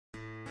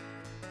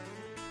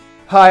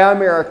Hi, I'm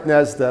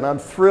Gnezda, and I'm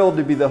thrilled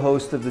to be the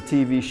host of the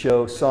TV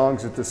show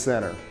Songs at the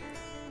Center.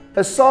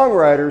 As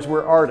songwriters,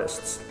 we're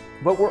artists,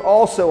 but we're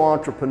also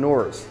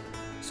entrepreneurs,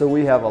 so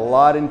we have a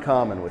lot in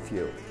common with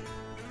you.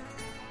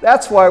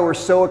 That's why we're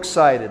so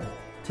excited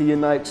to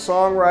unite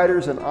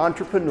songwriters and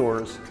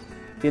entrepreneurs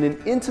in an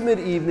intimate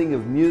evening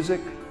of music,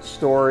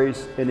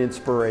 stories, and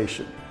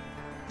inspiration.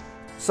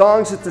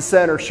 Songs at the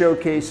Center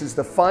showcases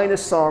the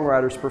finest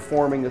songwriters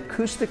performing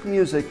acoustic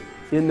music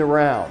in the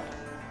round,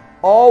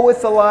 all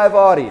with a live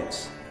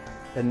audience.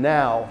 And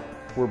now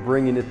we're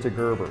bringing it to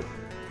Gerber.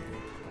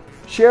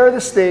 Share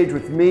the stage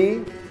with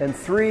me and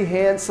 3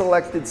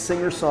 hand-selected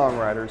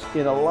singer-songwriters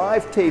in a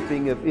live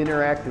taping of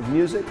interactive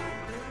music,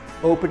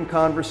 open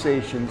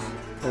conversations,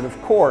 and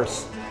of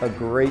course, a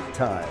great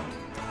time.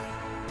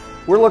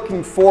 We're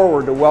looking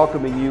forward to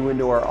welcoming you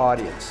into our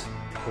audience,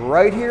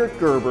 right here at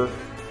Gerber,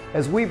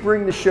 as we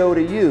bring the show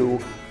to you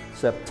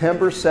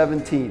September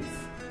 17th.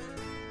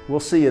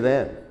 We'll see you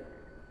then.